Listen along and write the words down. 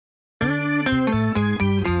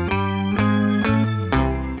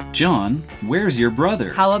John, where's your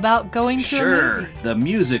brother? How about going to a Sure, movie? the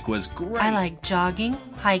music was great. I like jogging,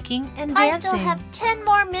 hiking, and I dancing. still have 10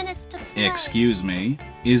 more minutes to play. Excuse me,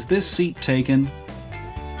 is this seat taken?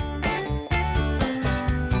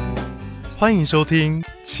 欢迎收听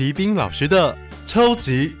齐斌老师的超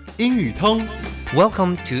级英语通。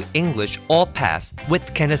Welcome to English All Pass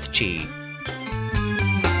with Kenneth Chi.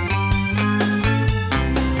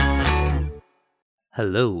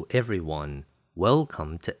 Hello, everyone.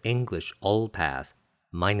 Welcome to English All Pass.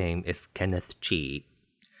 My name is Kenneth Chi.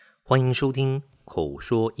 欢迎收听口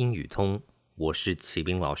说英语通，我是齐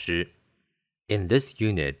斌老师。In this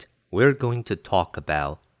unit, we're going to talk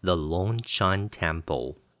about the Longshan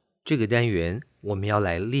Temple. 这个单元我们要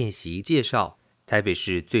来练习介绍台北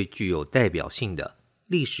市最具有代表性的、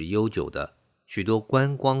历史悠久的、许多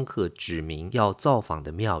观光客指明要造访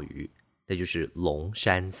的庙宇，那就是龙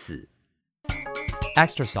山寺。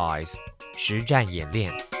Exercise 实战演练。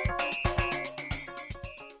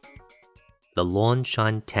The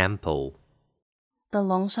Longshan Temple. The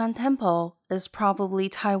Longshan Temple is probably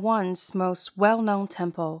Taiwan's most well-known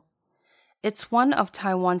temple. It's one of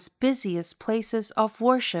Taiwan's busiest places of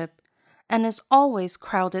worship and is always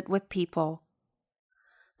crowded with people.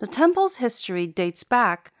 The temple's history dates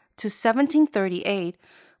back to 1738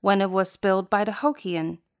 when it was built by the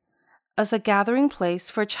Hokkien as a gathering place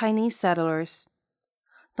for Chinese settlers.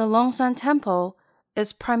 The Longshan Temple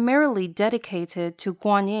is primarily dedicated to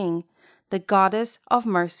Guanyin, the goddess of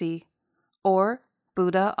mercy, or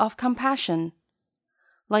Buddha of compassion.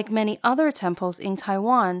 Like many other temples in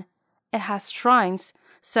Taiwan, it has shrines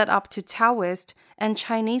set up to Taoist and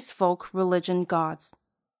Chinese folk religion gods.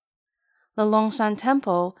 The Longshan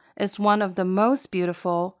Temple is one of the most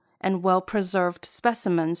beautiful and well-preserved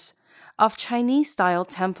specimens of Chinese-style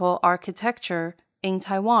temple architecture in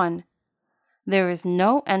Taiwan. There is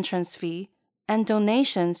no entrance fee, and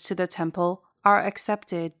donations to the temple are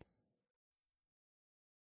accepted.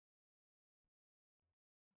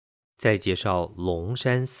 在介绍龙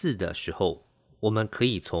山寺的时候，我们可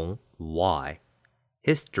以从 why,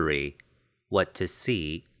 history, what to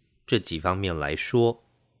see 这几方面来说。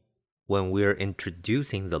When we're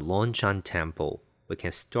introducing the Longshan Temple, we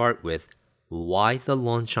can start with why the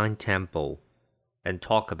Longshan Temple and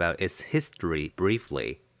talk about its history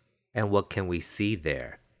briefly and what can we see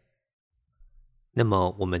there. 那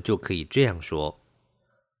么我们就可以这样说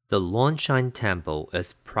：The Longshan Temple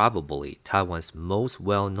is probably Taiwan's most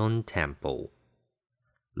well-known temple.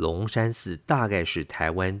 龙山寺大概是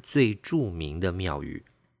台湾最著名的庙宇。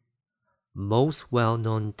Most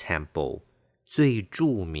well-known temple, 最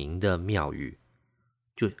著名的庙宇，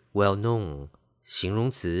就 well-known 形容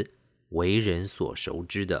词，为人所熟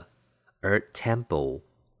知的，而 temple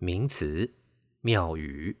名词，庙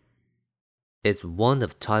宇。It's one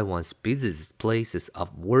of Taiwan's busiest places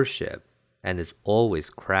of worship and is always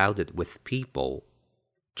crowded with people.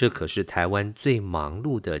 这可是台湾最忙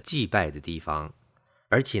碌的祭拜的地方，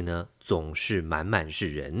而且呢，总是满满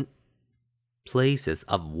是人。Places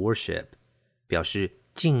of worship 表示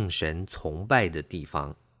敬神崇拜的地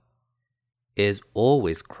方。Is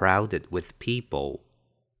always crowded with people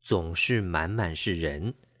总是满满是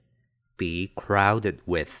人。Be crowded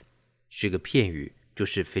with 是个片语，就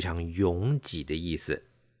是非常拥挤的意思。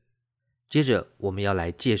接着我们要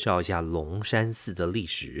来介绍一下龙山寺的历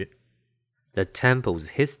史。The temple's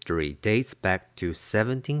history dates back to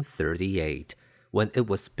 1738 when it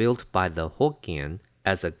was built by the Hokkien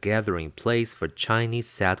as a gathering place for Chinese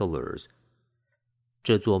settlers.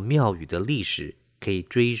 这座庙宇的历史可以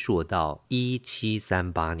追溯到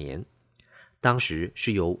1738年，当时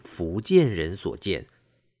是由福建人所建，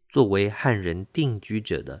作为汉人定居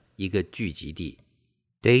者的一个聚集地。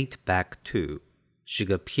Date back to 是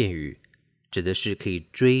个片语，指的是可以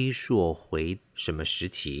追溯回什么时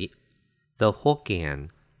期。The Hokkien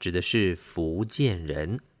指的是福建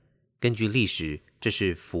人，根据历史，这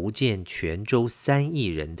是福建泉州3亿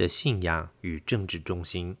人的信仰与政治中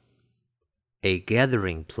心。A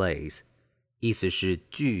gathering place 意思是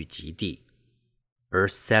聚集地，而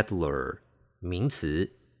settler 名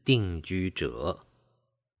词，定居者。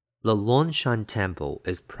The Longshan Temple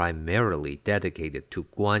is primarily dedicated to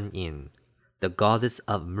Guanyin, the goddess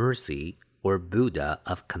of mercy or Buddha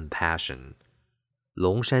of compassion.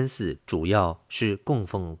 龙山寺主要是供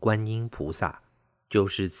奉观音菩萨，就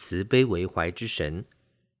是慈悲为怀之神，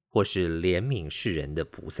或是怜悯世人的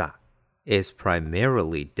菩萨。Is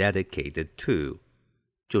primarily dedicated to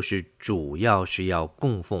就是主要是要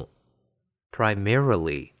供奉。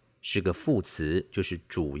Primarily 是个副词，就是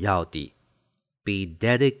主要的。Be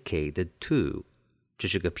dedicated to 这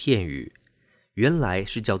是个片语，原来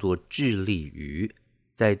是叫做致力于，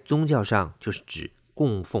在宗教上就是指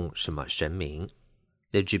供奉什么神明。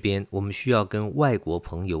在这边我们需要跟外国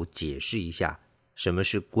朋友解释一下什么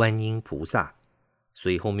是观音菩萨，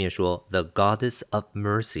所以后面说 The Goddess of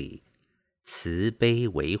Mercy， 慈悲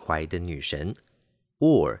为怀的女神，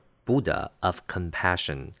 or Buddha of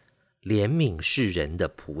Compassion， 怜悯世人的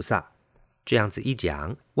菩萨。这样子一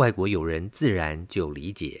讲，外国友人自然就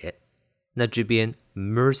理解。那这边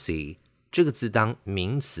mercy 这个字当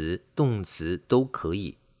名词、动词都可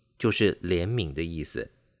以，就是怜悯的意思。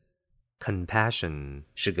Compassion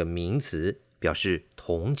是个名词，表示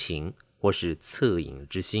同情或是恻隐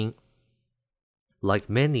之心。Like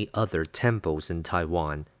many other temples in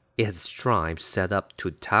Taiwan, it has shrines set up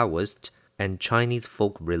to Taoist and Chinese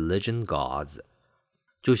folk religion gods。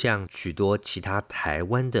就像许多其他台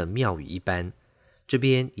湾的庙宇一般，这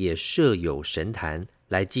边也设有神坛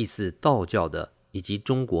来祭祀道教的以及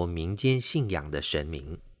中国民间信仰的神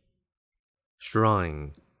明。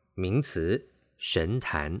Shrine 名词，神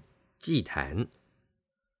坛、祭坛。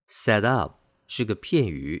Set up 是个片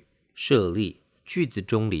语，设立，句子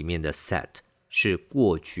中里面的 set 是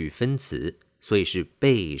过去分词，所以是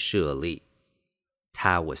被设立。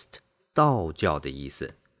Taoist 道教的意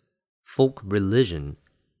思。Folk religion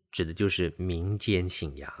指的就是民间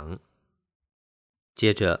信仰。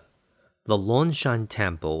接着 The Longshan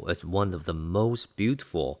Temple is one of the most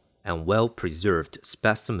beautiful and well-preserved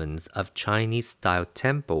specimens of Chinese-style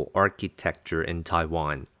temple architecture in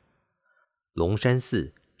Taiwan. 龙山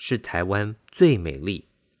寺是台湾最美丽、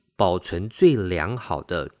保存最良好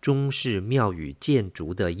的中式庙宇建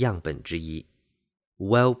筑的样本之一。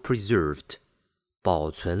Well-preserved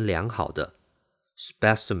保存良好的，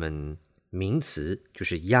 specimen名词就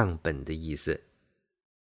是样本的意思。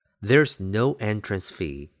There's no entrance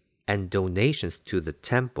fee and donations to the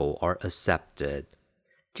temple are accepted.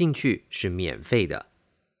 进去是免费的，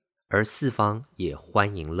而四方也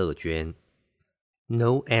欢迎乐捐。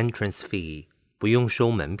No entrance fee 不用收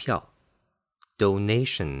门票。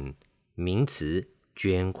Donation 名词，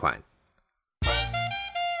捐款。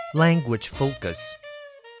Language focus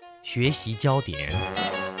学习焦点。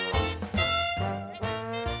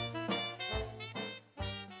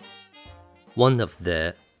One of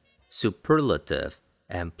the superlative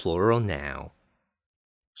and plural noun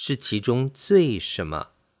是其中最什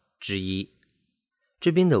么之一。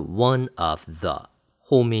这边的 one of the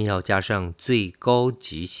后面要加上最高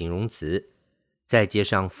级形容词，再接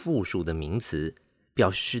上复数的名词，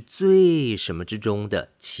表示是最什么之中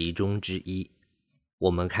的其中之一。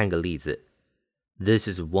我们看个例子。This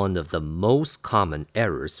is one of the most common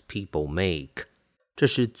errors people make. 这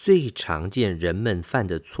是最常见人们犯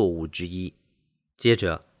的错误之一。接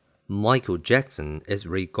着 Michael Jackson is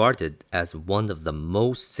regarded as one of the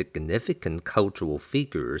most significant cultural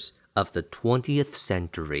figures of the 20th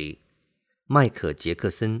century. 迈克·杰克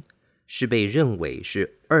森是被认为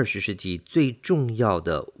是20世纪最重要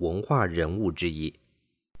的文化人物之一。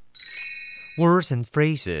Words and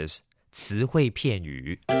phrases 词汇片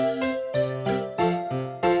语。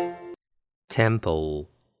Temple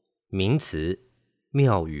名词，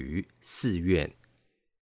庙宇、寺院。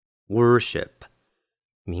Worship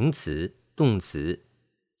名词、动词，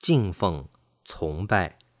敬奉、崇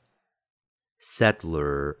拜。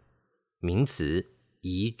Settler 名词，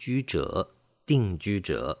移居者、定居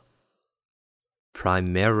者。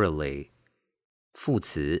Primarily 副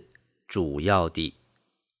词，主要的。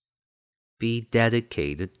Be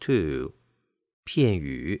dedicated to 片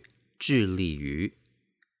语，致力于。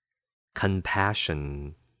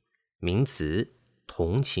Compassion 名词，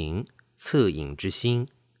同情、恻隐之心。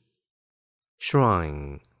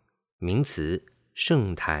Shrine 名词，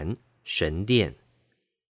圣坛、神殿。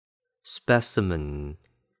Specimen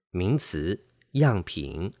名词，样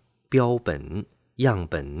品、标本、样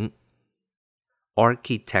本。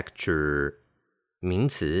Architecture 名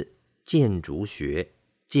词，建筑学、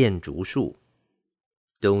建筑术。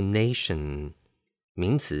Donation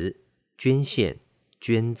名词，捐献、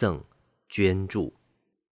捐赠、捐助。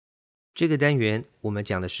这个单元我们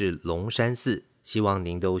讲的是龙山寺，希望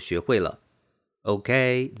您都学会了。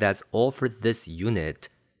Okay, that's all for this unit.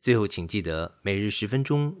 最后请记得每日10分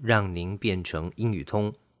钟，让您变成英语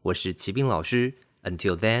通。我是齐斌老师。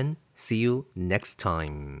Until then, see you next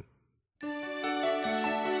time.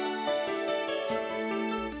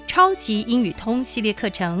 超级英语通系列课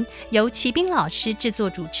程由齐斌老师制作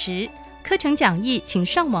主持，课程讲义请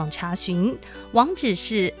上网查询，网址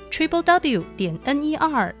是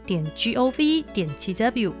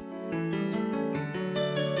www.ner.gov.tw。